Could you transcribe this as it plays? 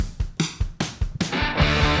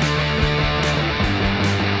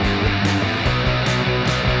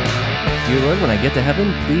Dear Lord, when I get to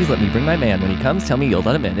heaven, please let me bring my man. When he comes, tell me you'll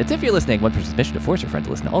let him in. It's If You're Listening, one person's mission to force your friend to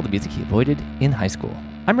listen to all the music he avoided in high school.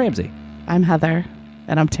 I'm Ramsey. I'm Heather,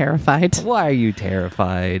 and I'm terrified. Why are you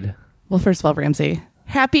terrified? Well, first of all, Ramsey,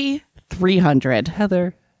 happy 300.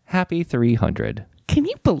 Heather, happy 300. Can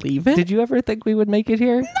you believe it? Did you ever think we would make it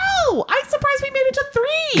here? No! I'm surprised we made it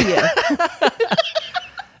to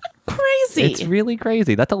 3! Crazy. It's really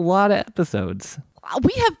crazy. That's a lot of episodes.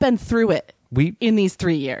 We have been through it in these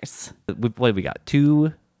 3 years. What have we got?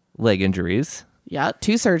 2 leg injuries. Yeah,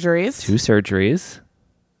 2 surgeries. 2 surgeries.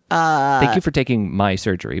 Thank you for taking my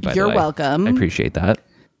surgery, by the way. You're welcome. I appreciate that.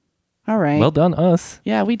 All right. Well done, us.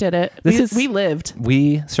 Yeah, we did it. We lived.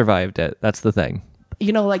 We survived it. That's the thing.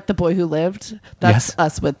 You know, like The Boy Who Lived? That's Yes.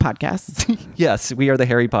 us with podcasts. Yes, we are the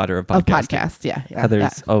Harry Potter of podcasting. Of podcasts, yeah.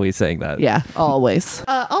 Heather's always saying that. Yeah, always.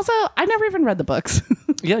 Also, I never even read the books.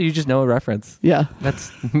 Yeah, you just know a reference. Yeah.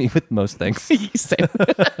 That's me with most things. Same.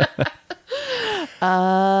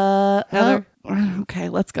 Heather? Okay,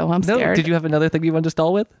 let's go. I'm scared. Did you have another thing you wanted to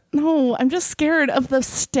stall with? No, I'm just scared of the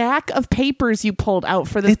stack of papers you pulled out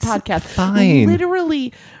for this podcast. Fine.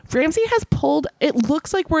 Literally, Ramsey has pulled, it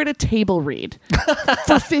looks like we're at a table read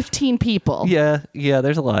for 15 people. Yeah,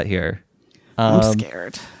 there's a lot here. I'm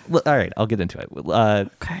scared. All right, I'll get into it.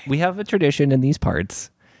 Okay. We have a tradition in these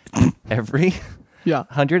parts. Every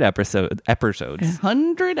 100 episodes.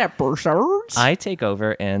 100 episodes. I take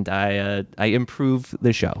over and I improve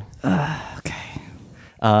the show. Okay.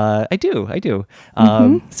 I do.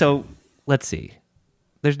 So let's see.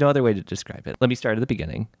 There's no other way to describe it. Let me start at the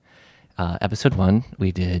beginning. Episode 1,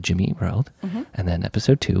 we did Jimmy Eat World. And then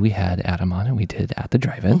episode 2, we had Adam on and we did At the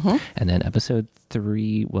Drive-In. And then episode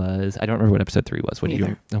 3 was, I don't remember what episode 3 was. What do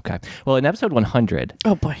you? Okay. Well, in episode 100.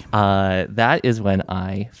 Oh boy. That is when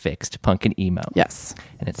I fixed Punk and Emo. Yes.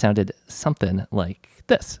 And it sounded something like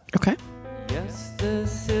this. Okay. Yes,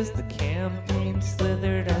 this is the campaign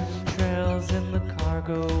slithered on trails in the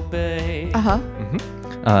cargo bay.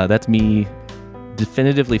 That's me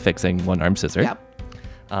definitively fixing One Arm Scissor. Yep.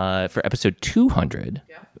 For episode 200,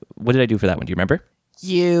 what did I do for that one? Do you remember?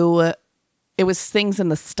 It was things in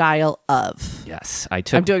the style of. Yes, I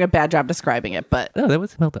took. I'm doing a bad job describing it, but. Oh, that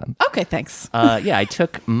was well done. Okay, thanks. I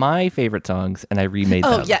took my favorite songs and I remade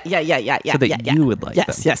them. Oh, yeah. So that you would like them.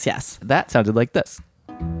 Yes. That sounded like this.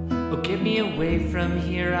 Oh, get me away from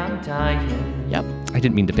here, I'm dying. Yep. I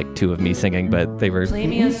didn't mean to pick 2 of me singing, but they were Play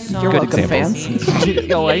me a song. You're good welcome, examples.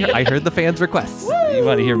 Oh, I heard the fans' requests. You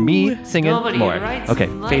want to hear me singing Nobody more? writes Okay,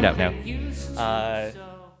 in fade life out now. like you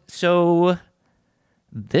So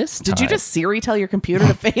this time, Did you just Siri tell your computer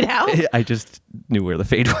to fade out? I just knew where the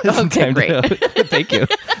fade was. in Okay, time to great. know. Thank you.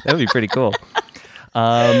 That would be pretty cool.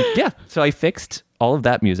 So I fixed all of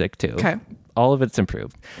that music too. Okay. All of it's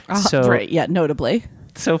improved. So Right, yeah, notably.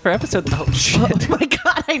 So for episode, oh shit. Oh my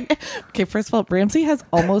God. Okay, first of all, Ramsey has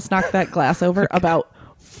almost knocked that glass over about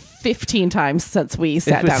 15 times since we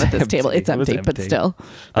sat down at this table. It's It was empty, but empty. still.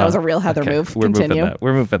 That was a real Heather Okay, move. We're Continue.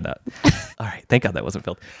 moving that. All right. Thank God that wasn't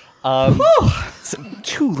filled.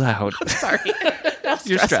 Too loud. Sorry. That was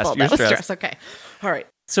You're stressed, stressful. you're That was stressed. stress. Okay. All right.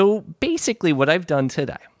 So basically what I've done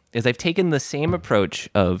today is I've taken the same approach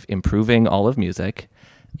of improving all of music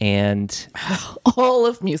and All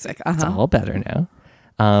of music. it's all better now.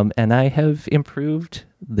 And I have improved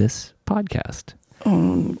this podcast.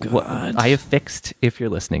 Oh, God. I have fixed If You're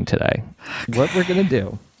Listening today. Okay. What we're going to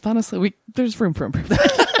do. Honestly, there's room for improvement.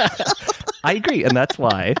 I agree. And that's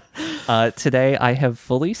why today I have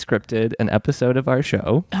fully scripted an episode of our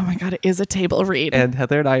show. Oh my God, it is a table read. And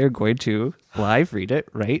Heather and I are going to live read it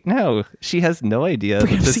right now. She has no idea that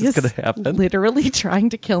this is going to happen. Literally trying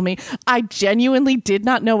to kill me. I genuinely did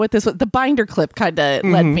not know what this was. The binder clip kind of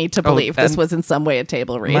led me to believe this was in some way a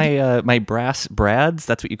table read. My brass brads,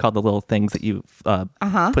 that's what you call the little things that you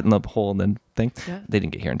put in the hole and then thing. Yeah. They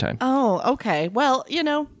didn't get here in time. Oh, okay. Well,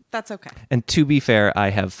 that's okay. And to be fair, I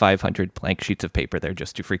have 500 blank sheets of paper there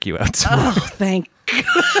just to freak you out. So. Oh, thank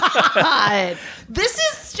God. This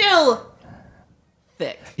is still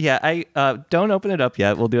thick. Yeah, I don't open it up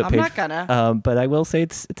yet. We'll do it. I'm not gonna. But I will say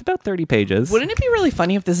it's about 30 pages. Wouldn't it be really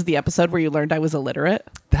funny if this is the episode where you learned I was illiterate?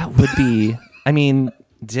 That would be. I mean,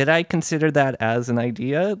 did I consider that as an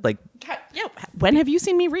idea? Like, Yeah. When have you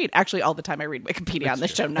seen me read? Actually, all the time I read Wikipedia on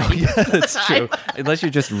this show. 90% yeah, of the that's time. true. Unless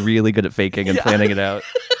you're just really good at faking and planning it out.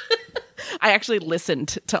 I actually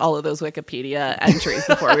listened to all of those Wikipedia entries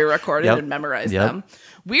before we recorded Yep. and memorized Yep. them.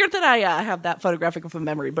 Weird that I have that photographic of a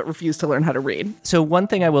memory, but refuse to learn how to read. So one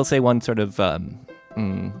thing I will say, one sort of, I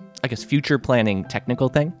guess, future planning technical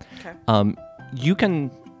thing. Okay. You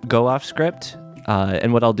can go off script,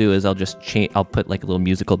 and what I'll do is I'll just I'll put like a little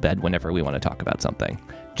musical bed whenever we want to talk about something.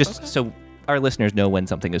 Just so our listeners know when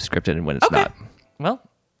something is scripted and when it's not. Well,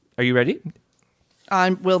 are you ready?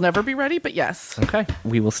 We'll never be ready, but yes. Okay.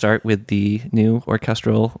 We will start with the new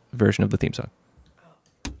orchestral version of the theme song.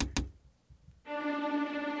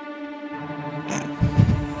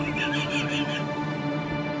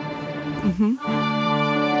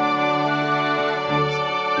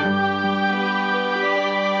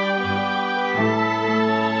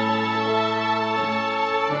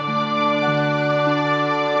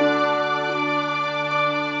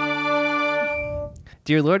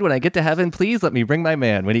 Dear Lord, when I get to heaven, please let me bring my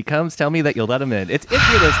man. When he comes, tell me that you'll let him in. It's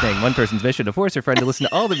if you're listening. One person's mission to force her friend to listen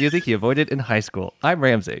to all the music he avoided in high school. I'm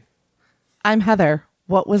Ramsey. I'm Heather.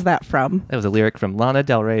 What was that from? That was a lyric from Lana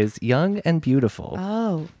Del Rey's Young and Beautiful.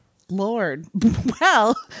 Oh, Lord.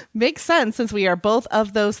 Well, makes sense since we are both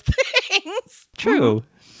of those things. True.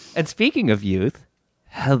 And speaking of youth,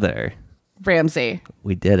 Heather. Ramsey.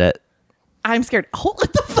 We did it. I'm scared. Oh,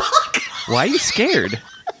 what the fuck? Why are you scared?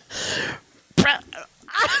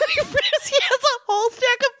 He has a whole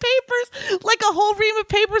stack of papers, like a whole ream of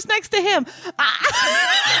papers next to him.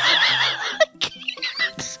 I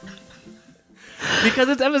can't. Because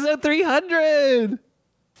it's episode 300.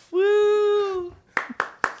 Woo.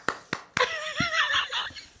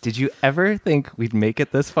 Did you ever think we'd make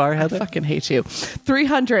it this far, Heather? I fucking hate you.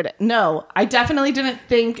 300. No, I definitely didn't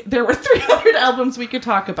think there were 300 albums we could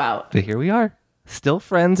talk about. But here we are. Still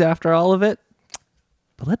friends after all of it.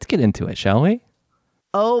 But let's get into it, shall we?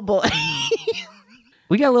 Oh, boy.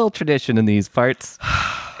 We got a little tradition in these parts.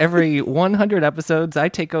 Every 100 episodes, I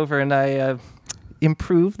take over and I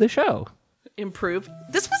improve the show. Improve?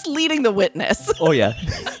 This was Leading the Witness. Oh, yeah.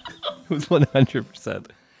 It was 100%.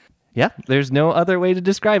 Yeah, there's no other way to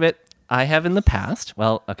describe it. I have in the past.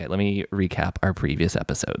 Well, okay, let me recap our previous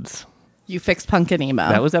episodes. You fixed Punk and Emo.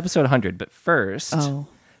 That was episode 100, but first,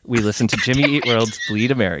 we listened to Jimmy Eat World's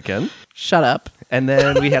Bleed American. Shut up. And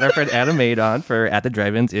then we had our friend Adam Maid on for At the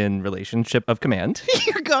Drive-Ins in Relationship of Command.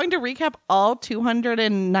 You're going to recap all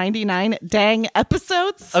 299 dang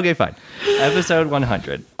episodes? Okay, fine. Episode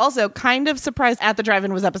 100. Also, kind of surprised At the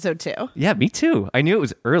Drive-In was episode 2. Yeah, me too. I knew it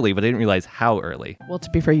was early, but I didn't realize how early. Well, to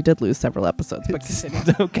be fair, you did lose several episodes, but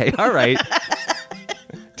continue. Okay, all right.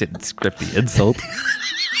 Didn't script the insult.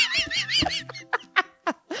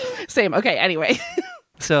 Same. Okay, anyway.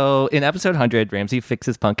 So in episode 100, Ramsey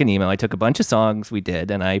fixes Punk and Emo. I took a bunch of songs we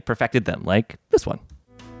did and I perfected them, like this one.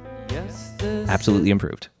 Yes, Absolutely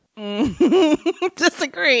improved.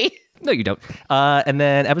 Disagree. No, you don't. And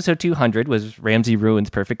then episode 200 was Ramsey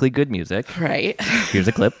ruins perfectly good music. Right. Here's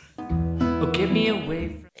a clip. Oh, get me away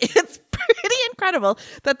from... It's pretty incredible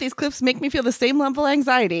that these clips make me feel the same level of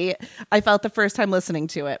anxiety I felt the first time listening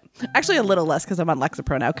to it. Actually, a little less because I'm on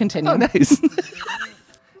Lexapro now. Continue. Oh, nice.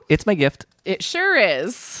 It's my gift. It sure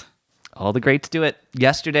is. All the greats do it.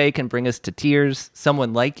 Yesterday can bring us to tears.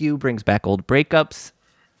 Someone Like You brings back old breakups.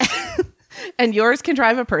 And yours can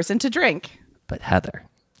drive a person to drink. But Heather,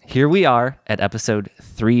 here we are at episode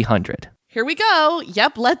 300. Here we go.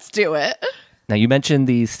 Yep, let's do it. Now, you mentioned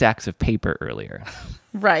these stacks of paper earlier.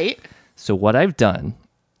 Right. So what I've done,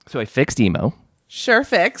 I fixed Emo. Sure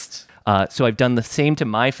fixed. So I've done the same to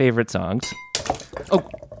my favorite songs. Oh,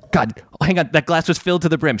 God. Oh, hang on. That glass was filled to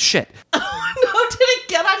the brim. Shit. Oh, no. Did it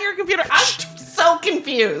get on your computer? I'm so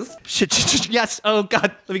confused. Shit. Yes. Oh,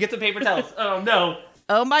 God. Let me get some paper towels. Oh, no.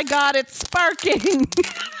 Oh, my God. It's sparking.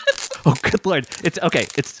 Oh, good Lord. It's okay.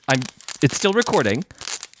 It's still recording.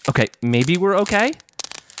 Okay. Maybe we're okay.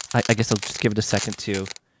 I guess I'll just give it a second to...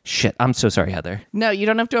 Shit. I'm so sorry, Heather. No, you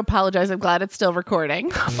don't have to apologize. I'm glad it's still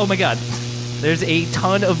recording. Oh, my God. There's a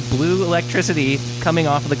ton of blue electricity coming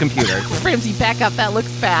off of the computer. Ramsey, back up. That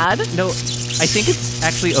looks bad. No, I think it's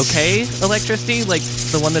actually okay electricity, like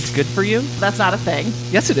the one that's good for you. That's not a thing.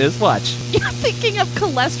 Yes, it is. Watch. You're thinking of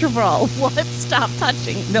cholesterol. What? Stop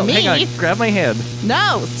touching No, me. hang on. Grab my hand.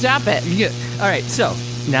 No, stop it. Yeah. All right, so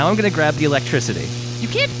now I'm going to grab the electricity. You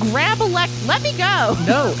can't grab Let me go.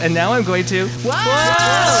 No, and now I'm going to...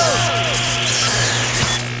 Whoa!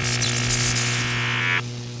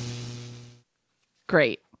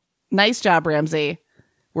 Great. Nice job, Ramsey.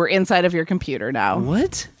 We're inside of your computer now.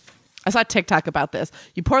 What? I saw a TikTok about this.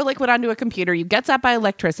 You pour liquid onto a computer, you get zapped by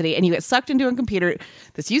electricity, and you get sucked into a computer.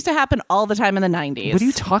 This used to happen all the time in the 90s. What are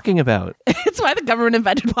you talking about? It's why the government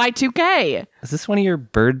invented Y2K. Is this one of your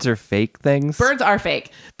birds are fake things? Birds are fake.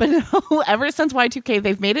 But no, ever since Y2K,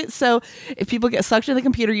 they've made it so if people get sucked into the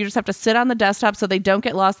computer, you just have to sit on the desktop so they don't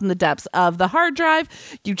get lost in the depths of the hard drive.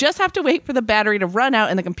 You just have to wait for the battery to run out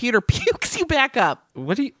and the computer pukes you back up.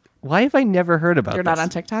 Why have I never heard about You're this? not on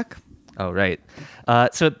TikTok? Oh, right.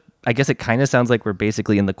 So I guess it kind of sounds like we're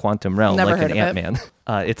basically in the quantum realm, Never like heard an of it.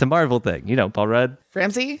 Ant-Man. It's a Marvel thing. You know, Paul Rudd.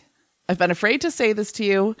 Ramsey, I've been afraid to say this to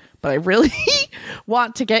you, but I really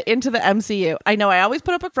want to get into the MCU. I know I always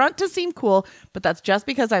put up a front to seem cool, but that's just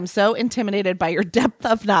because I'm so intimidated by your depth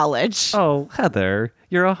of knowledge. Oh, Heather,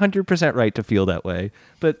 you're 100% right to feel that way,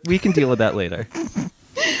 but we can deal with that later.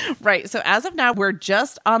 Right. So as of now, we're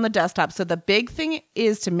just on the desktop. So the big thing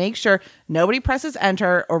is to make sure nobody presses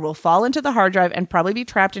enter or we'll fall into the hard drive and probably be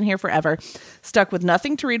trapped in here forever, stuck with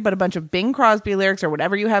nothing to read but a bunch of Bing Crosby lyrics or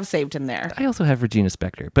whatever you have saved in there. I also have Regina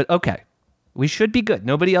Spektor, but okay. We should be good.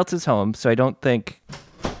 Nobody else is home, so I don't think...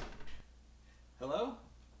 Hello?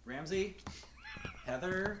 Ramsey?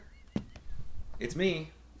 Heather? It's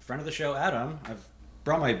me, friend of the show, Adam. I've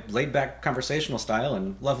brought my laid-back conversational style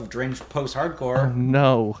and love of deranged post-hardcore. Oh,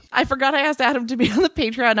 no. I forgot I asked Adam to be on the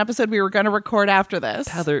Patreon episode we were going to record after this.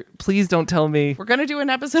 Heather, please don't tell me. We're going to do an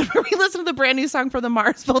episode where we listen to the brand new song from the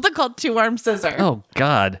Mars Volta called Two Arm Scissor. Oh,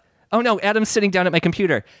 God. Oh, no, Adam's sitting down at my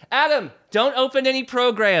computer. Adam, don't open any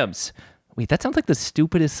programs. Wait, that sounds like the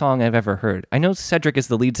stupidest song I've ever heard. I know Cedric is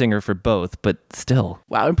the lead singer for both, but still.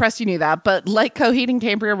 Wow, impressed you knew that. But like Coheed and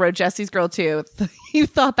Cambria wrote Jesse's Girl too, you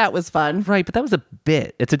thought that was fun. Right, but that was a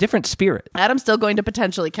bit. It's a different spirit. Adam's still going to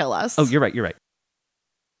potentially kill us. Oh, you're right.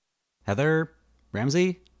 Heather?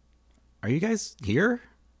 Ramsey? Are you guys here?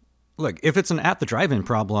 Look, if it's an At the Drive-In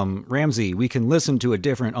problem, Ramsey, we can listen to a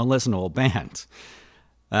different unlistenable band.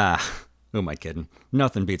 Who am I kidding?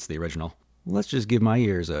 Nothing beats the original. Let's just give my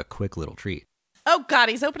ears a quick little treat. Oh, God,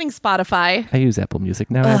 he's opening Spotify. I use Apple Music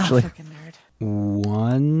now, actually. Fucking nerd.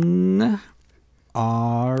 One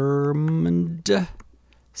armed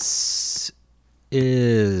scissor.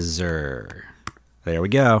 There we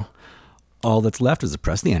go. All that's left is to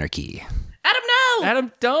press the enter key. Adam, no!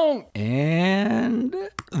 Adam, don't! And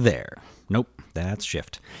there. Nope, that's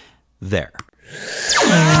shift. There.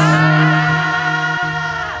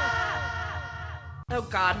 Oh,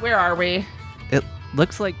 God, where are we? It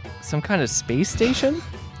looks like some kind of space station?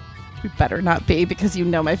 We better not be, because you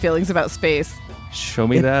know my feelings about space. Show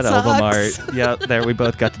me that sucks. album art. Yeah, there, we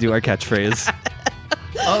both got to do our catchphrase.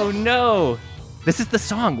 Oh, no! This is the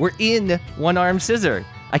song. We're in One Arm Scissor.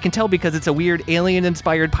 I can tell because it's a weird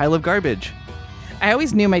alien-inspired pile of garbage. I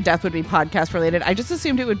always knew my death would be podcast related. I just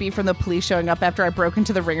assumed it would be from the police showing up after I broke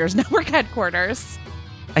into the Ringers Network headquarters.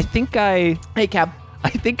 I think I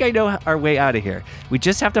know our way out of here. We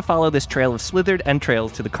just have to follow this trail of slithered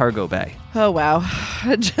entrails to the cargo bay. Oh, wow.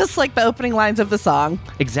 Just like the opening lines of the song.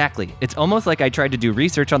 Exactly. It's almost like I tried to do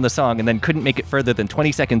research on the song and then couldn't make it further than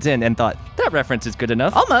 20 seconds in and thought, that reference is good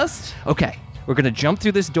enough. Almost. Okay, we're going to jump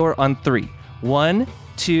through this door on 3. 1,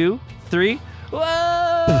 2, 3. Whoa!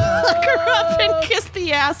 Look her up and kiss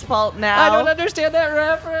the asphalt now. I don't understand that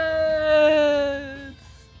reference.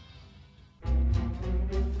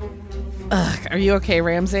 Ugh, are you okay,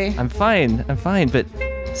 Ramsey? I'm fine, but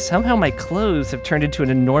somehow my clothes have turned into an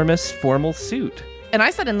enormous formal suit. And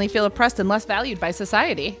I suddenly feel oppressed and less valued by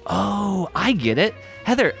society. Oh, I get it.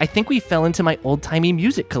 Heather, I think we fell into my old-timey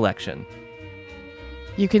music collection.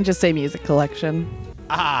 You can just say music collection.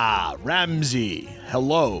 Ah, Ramsey,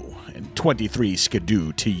 hello, and 23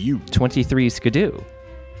 skidoo to you. 23 skidoo.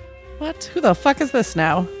 What? Who the fuck is this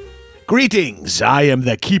now? Greetings, I am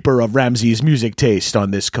the keeper of Ramsey's music taste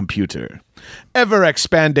on this computer. Ever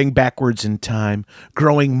expanding backwards in time,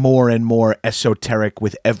 growing more and more esoteric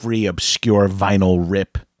with every obscure vinyl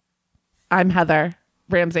rip. I'm Heather.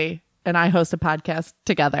 Ramsey and I host a podcast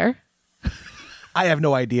together. I have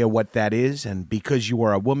no idea what that is, and because you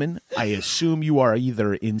are a woman, I assume you are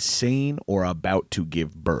either insane or about to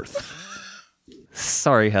give birth.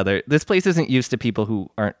 Sorry, Heather. This place isn't used to people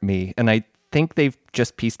who aren't me, and I think they've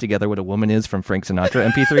just pieced together what a woman is from Frank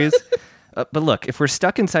Sinatra MP3s. But look, if we're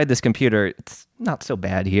stuck inside this computer, it's not so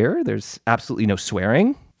bad here. There's absolutely no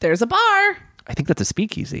swearing. There's a bar. I think that's a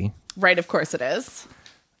speakeasy. Right, of course it is.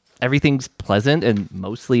 Everything's pleasant and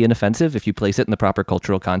mostly inoffensive if you place it in the proper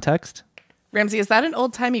cultural context. Ramsey, is that an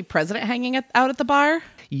old-timey president hanging out at the bar?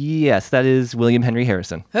 Yes, that is William Henry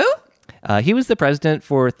Harrison. Who? He was the president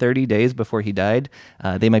for 30 days before he died.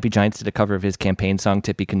 They Might Be Giants did a cover of his campaign song,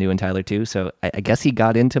 Tippy Canoe and Tyler too, so I guess he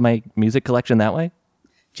got into my music collection that way.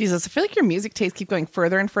 Jesus, I feel like your music tastes keep going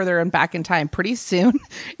further and further and back in time. Pretty soon,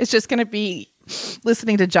 it's just going to be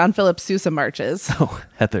listening to John Philip Sousa marches. Oh,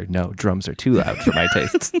 Heather, no, drums are too loud for my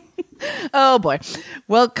tastes. Oh, boy.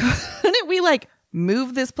 Well, couldn't we,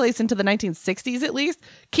 move this place into the 1960s at least?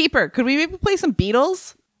 Keeper, could we maybe play some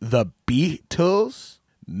Beatles? The Beatles?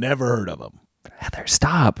 Never heard of them. Heather,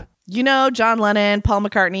 stop. You know, John Lennon, Paul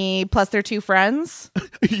McCartney, plus their two friends?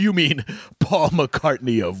 You mean Paul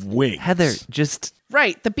McCartney of Wings? Heather, just...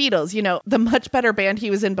 Right, the Beatles, the much better band he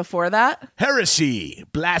was in before that. Heresy!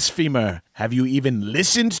 Blasphemer! Have you even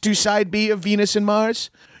listened to Side B of Venus and Mars?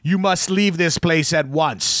 You must leave this place at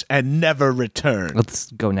once and never return. Let's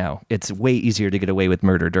go now. It's way easier to get away with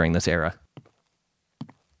murder during this era.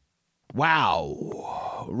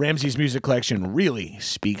 Wow. Ramsey's music collection really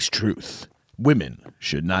speaks truth. Women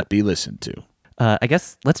should not be listened to. I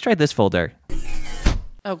guess let's try this folder.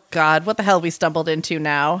 Oh, God, what the hell we stumbled into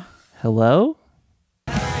now? Hello?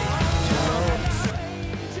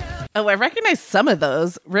 Oh, I recognize some of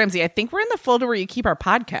those. Ramsey, I think we're in the folder where you keep our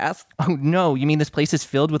podcast. Oh, no. You mean this place is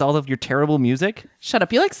filled with all of your terrible music? Shut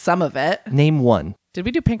up. You like some of it. Name one. Did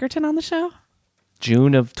we do Pinkerton on the show?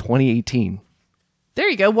 June of 2018. There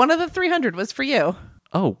you go. One of the 300 was for you.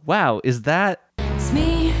 Oh, wow. Is that... It's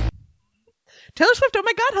me. Taylor Swift, oh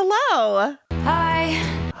my God, hello.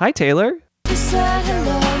 Hi. Hi, Taylor. You said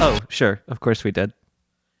hello. Oh, sure. Of course we did.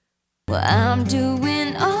 Well, I'm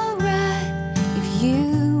doing all right if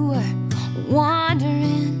you were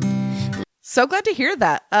wondering. So glad to hear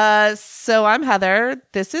that. So I'm Heather.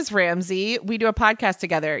 This is Ramsey. We do a podcast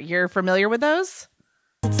together. You're familiar with those?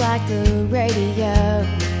 It's like the radio.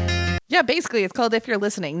 Yeah, basically, it's called If You're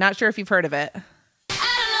Listening. Not sure if you've heard of it.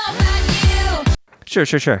 I don't know about you.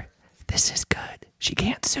 Sure. This is good. She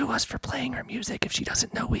can't sue us for playing her music if she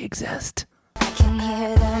doesn't know we exist. I can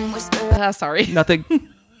hear them whisper. Sorry. Nothing.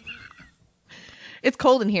 It's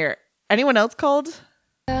cold in here. Anyone else cold?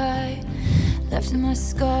 I left my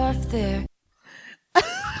scarf there.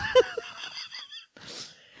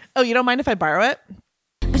 Oh, you don't mind if I borrow it?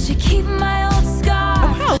 But you keep my old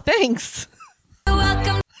scarf. Oh, thanks. You're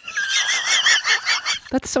welcome.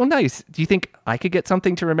 That's so nice. Do you think I could get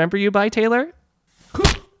something to remember you by, Taylor?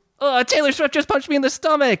 Oh, Taylor Swift just punched me in the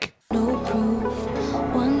stomach. No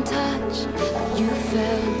proof. One touch. You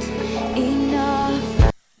felt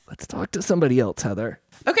enough. Let's talk to somebody else, Heather.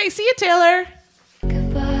 Okay, see you, Taylor.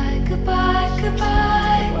 Goodbye, goodbye,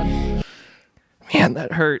 goodbye. Man,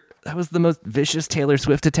 that hurt. That was the most vicious Taylor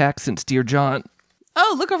Swift attack since Dear John.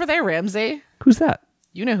 Oh, look over there, Ramsey. Who's that?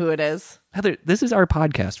 You know who it is. Heather, this is our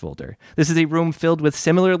podcast folder. This is a room filled with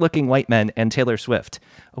similar-looking white men and Taylor Swift.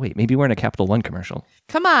 Oh, wait, maybe we're in a Capital One commercial.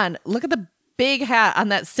 Come on, look at the big hat on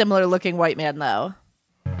that similar-looking white man, though.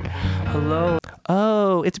 Hello.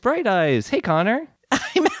 Oh, it's Bright Eyes. Hey, Connor.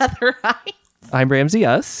 I'm Heather. Hi. I'm Ramsey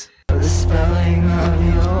S. The spelling of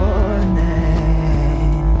your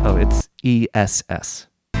name. Oh, it's ESS.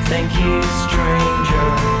 Thank you,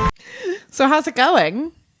 stranger. So how's it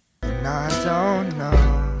going? And I don't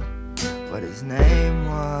know what his name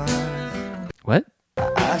was. What?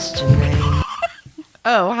 I asked your name.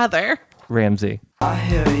 Oh, Heather. Ramsey. I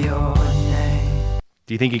hear your name.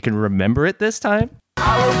 Do you think you can remember it this time?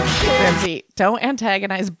 Ramsey, don't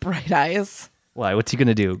antagonize Bright Eyes. Why? What's he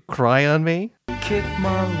gonna do? Cry on me? Kick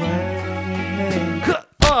my way.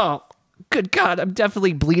 Oh, good God! I'm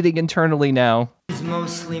definitely bleeding internally now. He's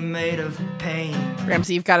mostly made of pain.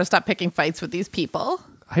 Ramsey, you've got to stop picking fights with these people.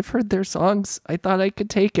 I've heard their songs. I thought I could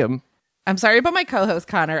take him. I'm sorry about my co-host,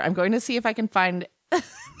 Connor. I'm going to see if I can find that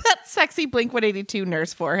sexy Blink-182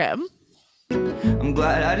 nurse for him. I'm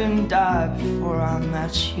glad I didn't die before I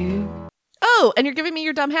met you. Oh, and you're giving me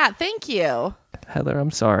your dumb hat. Thank you. Heather,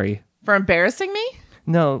 I'm sorry. For embarrassing me?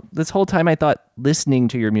 No, this whole time I thought listening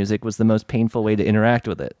to your music was the most painful way to interact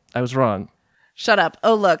with it. I was wrong. Shut up.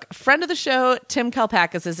 Oh, look. Friend of the show, Tim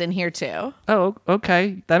Kalpakis, is in here, too. Oh,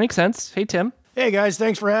 okay. That makes sense. Hey, Tim. Hey guys,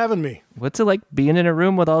 thanks for having me. What's it like being in a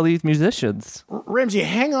room with all these musicians? Ramsey,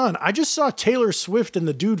 hang on. I just saw Taylor Swift and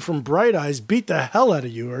the dude from Bright Eyes beat the hell out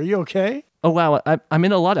of you. Are you okay? Oh, wow. I'm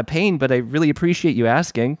in a lot of pain, but I really appreciate you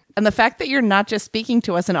asking. And the fact that you're not just speaking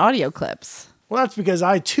to us in audio clips. Well, that's because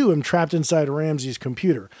I too am trapped inside Ramsey's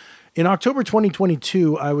computer. In October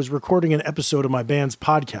 2022, I was recording an episode of my band's The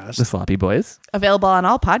podcast. Sloppy Boys. Available on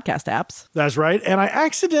all podcast apps. That's right. And I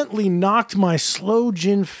accidentally knocked my slow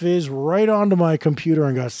gin fizz right onto my computer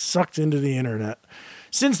and got sucked into the internet.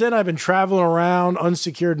 Since then, I've been traveling around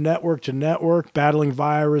unsecured network to network, battling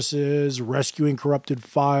viruses, rescuing corrupted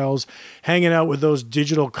files, hanging out with those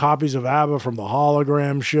digital copies of ABBA from the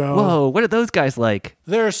hologram show. Whoa, what are those guys like?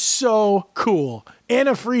 They're so cool.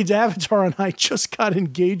 Anna Fried's avatar and I just got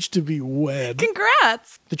engaged to be wed.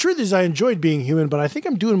 Congrats! The truth is I enjoyed being human, but I think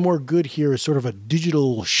I'm doing more good here as sort of a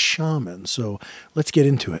digital shaman. So let's get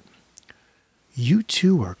into it. You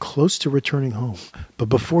two are close to returning home, but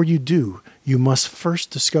before you do, you must first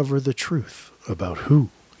discover the truth about who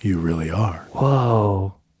you really are.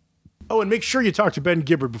 Whoa. Oh, and make sure you talk to Ben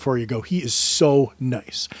Gibbard before you go. He is so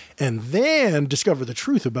nice. And then discover the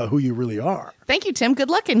truth about who you really are. Thank you, Tim. Good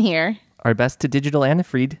luck in here. Our best to digital Anna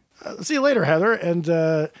Fried. See you later, Heather.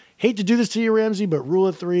 And Hate to do this to you, Ramsey, but rule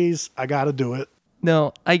of threes, I got to do it.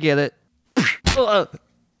 No, I get it.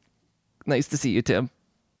 Nice to see you, Tim.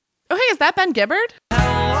 Oh, hey, is that Ben Gibbard?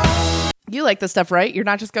 You like this stuff, right? You're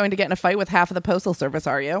not just going to get in a fight with half of the Postal Service,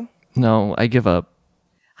 are you? No, I give up.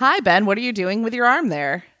 Hi, Ben. What are you doing with your arm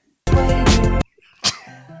there?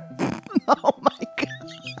 Oh, my God.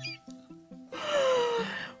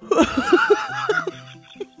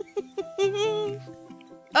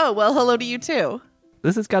 Oh, well, hello to you, too.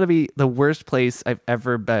 This has got to be the worst place I've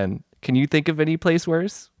ever been. Can you think of any place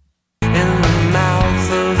worse? In the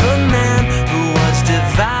mouth of a man who was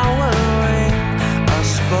devouring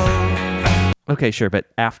us both. Okay, sure, but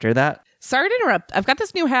after that? Sorry to interrupt. I've got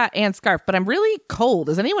this new hat and scarf, but I'm really cold.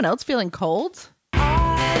 Is anyone else feeling cold?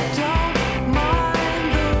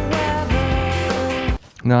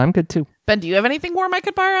 No, I'm good too. Ben, do you have anything warm I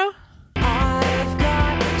could borrow? I've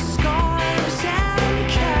got scarves and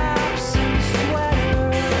caps and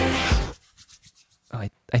sweaters. Oh,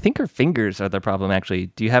 I think her fingers are the problem, actually.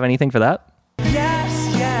 Do you have anything for that?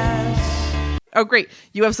 Yes, yes. Oh, great.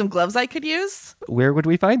 You have some gloves I could use? Where would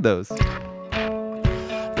we find those?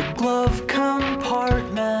 The glove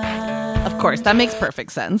compartment Of course, that makes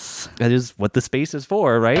perfect sense. That is what the space is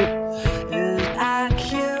for, right? is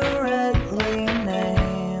accurately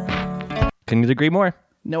named. Couldn't agree more.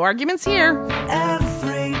 No arguments here.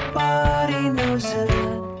 Everybody knows it.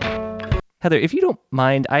 Heather, if you don't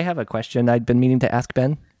mind, I have a question I'd been meaning to ask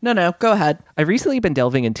Ben. No, go ahead. I've recently been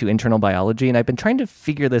delving into internal biology, and I've been trying to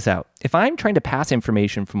figure this out. If I'm trying to pass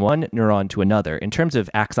information from one neuron to another, in terms of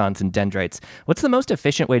axons and dendrites, what's the most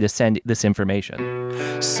efficient way to send this information?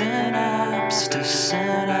 Synapse to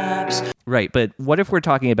synapse. Right, but what if we're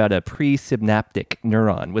talking about a presynaptic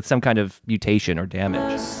neuron with some kind of mutation or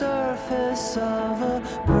damage? Surface of a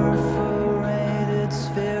perforated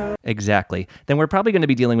sphere. Exactly. Then we're probably going to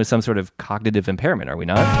be dealing with some sort of cognitive impairment, are we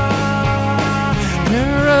not?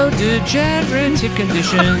 Neurodegenerative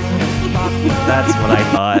condition. That's what I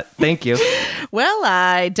thought. Thank you. Well,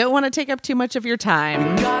 I don't want to take up too much of your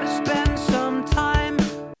time. Gotta spend some time.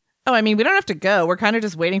 Oh, I mean, we don't have to go. We're kind of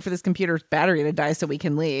just waiting for this computer's battery to die so we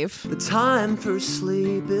can leave. The time for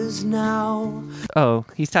sleep is now. Oh,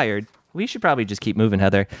 he's tired. We should probably just keep moving,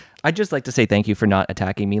 Heather. I'd just like to say thank you for not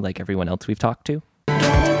attacking me like everyone else we've talked to.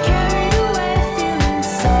 Getting carried away, feeling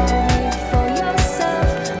sorry for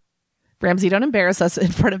yourself. Ramsey, don't embarrass us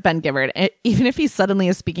in front of Ben Gibbard, even if he suddenly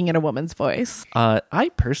is speaking in a woman's voice.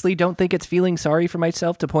 I personally don't think it's feeling sorry for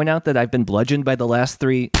myself to point out that I've been bludgeoned by the last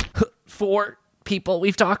 4 people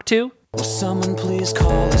we've talked to. Will someone please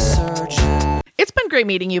call a surgeon? It's been great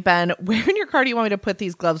meeting you, Ben. Where in your car do you want me to put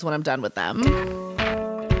these gloves when I'm done with them?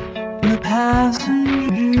 The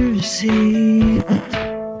passenger seat.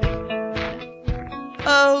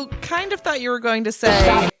 Oh, kind of thought you were going to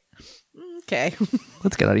say... Okay.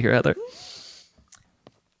 Let's get out of here, Heather.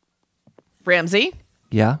 Ramsey,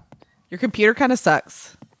 Yeah? your computer kind of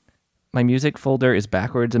sucks. My music folder is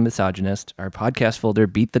backwards and misogynist. Our podcast folder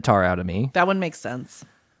beat the tar out of me. That one makes sense.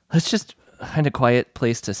 Let's Let's just find a quiet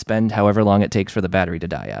place to spend however long it takes for the battery to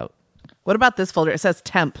die out. What about this folder? It says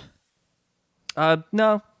temp.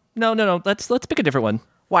 No. Let's pick a different one.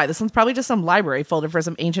 Why? This one's probably just some library folder for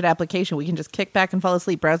some ancient application. We can just kick back and fall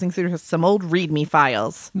asleep browsing through some old README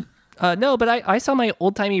files. No, but I saw my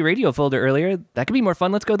old-timey radio folder earlier. That could be more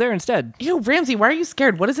fun. Let's go there instead. Ew, Ramsey, why are you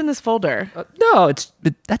scared? What is in this folder? No,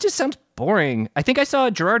 that just sounds boring. I think I saw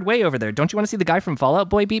Gerard Way over there. Don't you want to see the guy from Fallout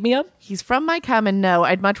Boy beat me up? He's from my common no.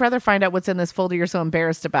 I'd much rather find out what's in this folder you're so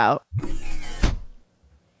embarrassed about.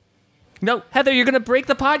 No, Heather, you're going to break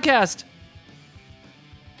the podcast.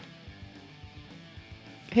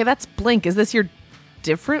 Hey, that's Blink. Is this your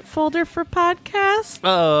different folder for podcasts?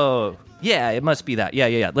 Oh, yeah, it must be that.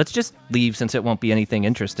 Yeah. Let's just leave since it won't be anything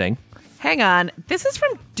interesting. Hang on. This is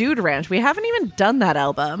from Dude Ranch. We haven't even done that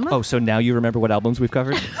album. Oh, so now you remember what albums we've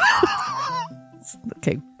covered?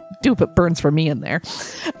 Okay, do put Burns for me in there.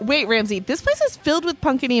 Wait, Ramsey, this place is filled with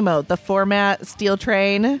punk and emo. The Format, Steel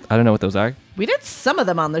Train. I don't know what those are. We did some of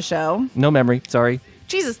them on the show. No memory. Sorry.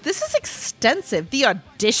 Jesus, this is extensive. The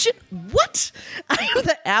Audition? What? I am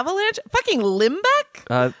the Avalanche? Fucking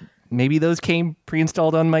Limbeck? Maybe those came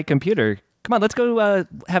pre-installed on my computer. Come on, let's go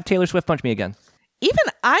have Taylor Swift punch me again. Even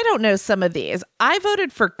I don't know some of these. I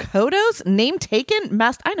voted for Kodos, Name Taken,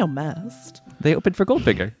 Must. I know Must. They opened for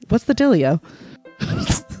Goldfinger. What's the dealio?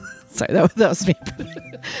 Sorry, that was me.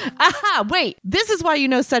 Aha, wait. This is why you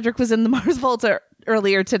know Cedric was in the Mars Volta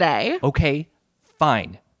earlier today. Okay,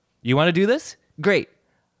 fine. You want to do this? Great.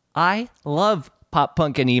 I love pop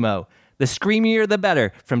punk and emo. The screamier, the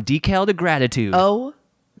better. From Decal to Gratitude. Oh,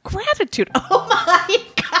 Gratitude. Oh my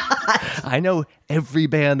God. I know every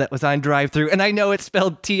band that was on Drive Thru, and I know it's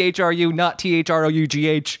spelled THRU, not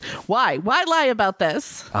THROUGH. Why? Why lie about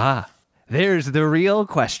this? There's the real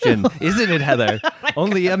question, isn't it, Heather?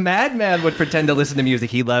 Only a madman would pretend to listen to music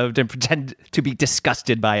he loved and pretend to be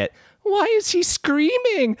disgusted by it. Why is he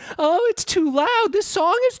screaming? Oh, it's too loud. This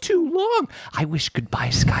song is too long. I wish Goodbye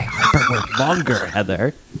Sky Harbor were longer,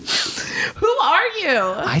 Heather. Who are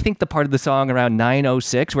you? I think the part of the song around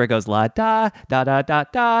 9:06 where it goes la da da da da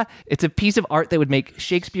da, it's a piece of art that would make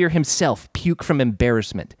Shakespeare himself puke from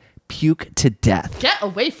embarrassment. Puke to death. Get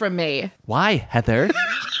away from me. Why, Heather?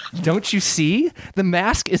 Don't you see? The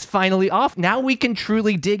mask is finally off. Now we can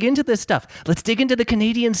truly dig into this stuff. Let's dig into the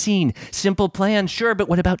Canadian scene. Simple plan, sure, but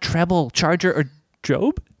what about Treble, Charger, or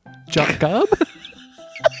Job? Job?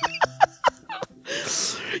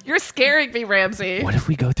 You're scaring me, Ramsey. What if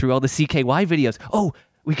we go through all the CKY videos? Oh,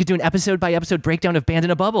 we could do an episode-by-episode breakdown of Band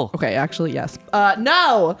in a Bubble. Okay, actually, yes.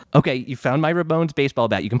 No. Okay, you found my Ramones baseball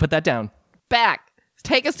bat. You can put that down. Back.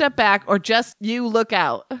 Take a step back, or just you look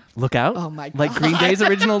out. Look out? Oh my God. Like Green Day's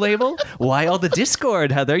original label? Why all the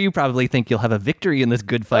discord, Heather? You probably think you'll have a victory in this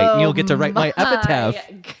good fight, and you'll get to write my epitaph.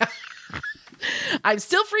 God. I'm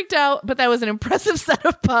still freaked out, but that was an impressive set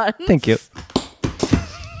of puns. Thank you.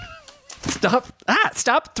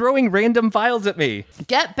 Stop throwing random files at me.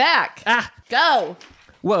 Get back. Go.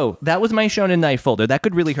 Whoa, that was my Shonen Knife folder. That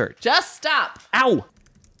could really hurt. Just stop. Ow!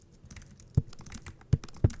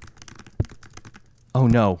 Oh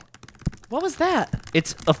no. What was that?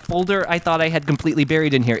 It's a folder I thought I had completely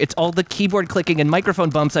buried in here. It's all the keyboard clicking and microphone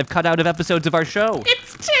bumps I've cut out of episodes of our show.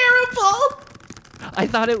 It's terrible. I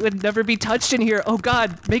thought it would never be touched in here. Oh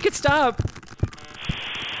God, make it stop.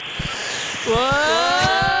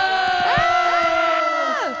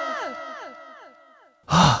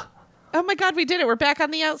 Oh my God, we did it. We're back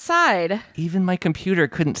on the outside. Even my computer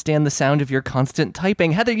couldn't stand the sound of your constant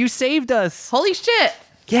typing. Heather, you saved us. Holy shit.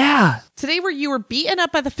 Yeah. Today, where you were beaten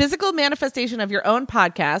up by the physical manifestation of your own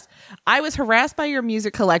podcast, I was harassed by your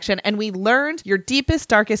music collection, and we learned your deepest,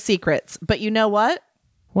 darkest secrets. But you know what?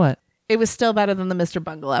 What? It was still better than the Mr.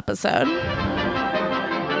 Bungle episode.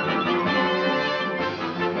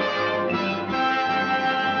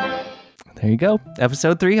 There you go.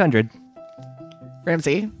 Episode 300.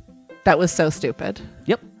 Ramsey, that was so stupid.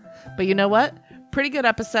 Yep. But you know what? Pretty good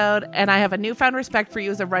episode, and I have a newfound respect for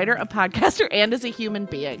you as a writer, a podcaster, and as a human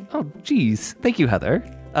being. Oh, geez. Thank you, Heather.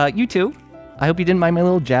 You too. I hope you didn't mind my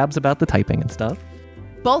little jabs about the typing and stuff.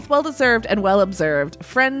 Both well-deserved and well-observed.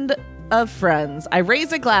 Friend of friends, I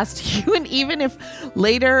raise a glass to you, and even if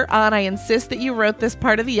later on I insist that you wrote this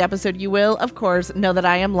part of the episode, you will, of course, know that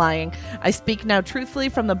I am lying. I speak now truthfully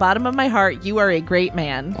from the bottom of my heart. You are a great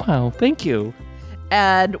man. Wow, thank you.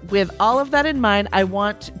 And with all of that in mind, I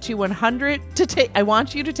want you to take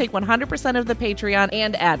 100% of the Patreon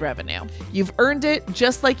and ad revenue. You've earned it,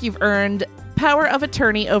 just like you've earned power of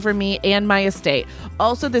attorney over me and my estate.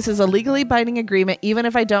 Also, this is a legally binding agreement, even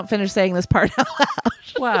if I don't finish saying this part out loud.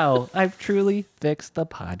 Wow, I've truly fixed the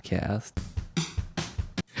podcast.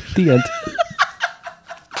 The end.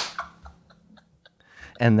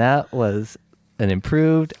 And that was an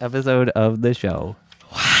improved episode of the show.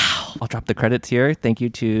 I'll drop the credits here. Thank you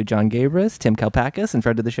to John Gabrus, Tim Kalpakis, and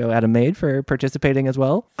friend of the show, Adam Maid, for participating as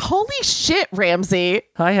well. Holy shit, Ramsey.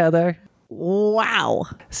 Hi, Heather. Wow.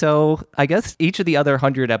 So I guess each of the other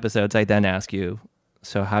 100 episodes, I then ask you,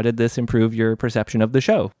 so how did this improve your perception of the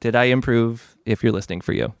show? Did I improve if you're listening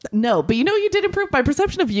for you? No, but you know you did improve my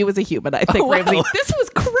perception of you as a human, I think, Ramsey. Wow. This was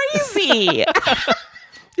crazy.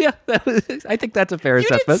 Yeah, I think that's a fair You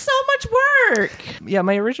assessment. did so much work. Yeah,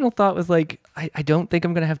 my original thought was like, I don't think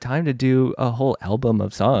I'm going to have time to do a whole album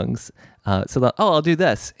of songs. I'll do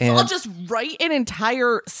this. And I'll just write an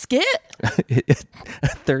entire skit. a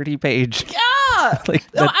 30-page. Yeah. Like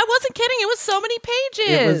No, that- I wasn't kidding. It was so many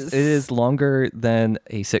pages. It is longer than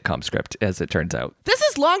a sitcom script, as it turns out. This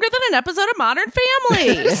is longer than an episode of Modern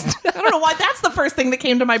Family. I don't know why that's the first thing that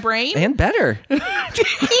came to my brain. And better. And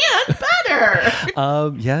better.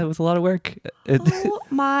 Yeah, it was a lot of work. Oh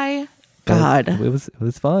my But God. It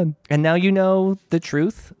was fun. And now you know the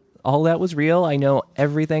truth. All that was real. I know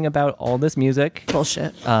everything about all this music.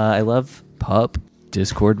 Bullshit. I love Pup,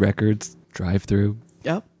 Discord Records, Drive Thru.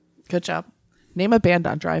 Yep. Good job. Name a band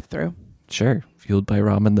on Drive Thru. Sure. Fueled by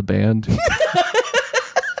Ramen the Band.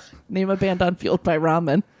 Name a band on Fueled by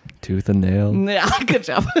Ramen. Tooth and Nail. Yeah, good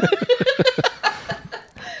job.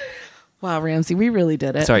 Wow, Ramsey, we really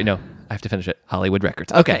did it. Sorry, no. I have to finish it. Hollywood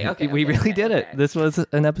Records. Okay, We really did it. This was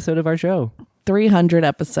an episode of our show. 300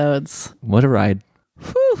 episodes. What a ride.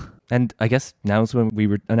 Whew. And I guess now's when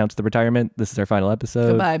we announced the retirement. This is our final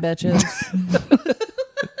episode. Goodbye, bitches.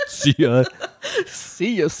 See ya.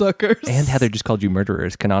 See you, suckers. And Heather just called you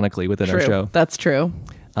murderers canonically within our True. show. That's true.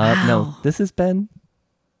 No, this has been.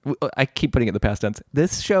 I keep putting it in the past tense.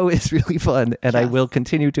 This show is really fun, and I Yes. will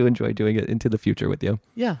continue to enjoy doing it into the future with you.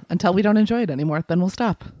 Yeah. Until we don't enjoy it anymore, then we'll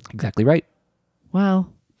stop. Exactly right. Wow.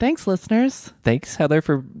 Thanks, listeners. Thanks, Heather,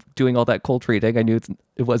 for doing all that cold reading. I knew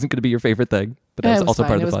it wasn't going to be your favorite thing, but that was It was also fine.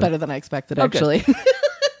 part It of was the fun. better than I expected, Okay. actually.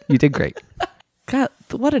 You did great. God,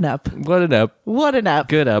 what an up. What an up. What an up.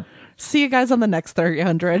 Good up. See you guys on the next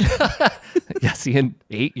 300. Yeah, see you in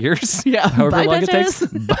 8 years. Yeah. However Bye, long bitches.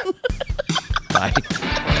 it takes. Bye. Bye.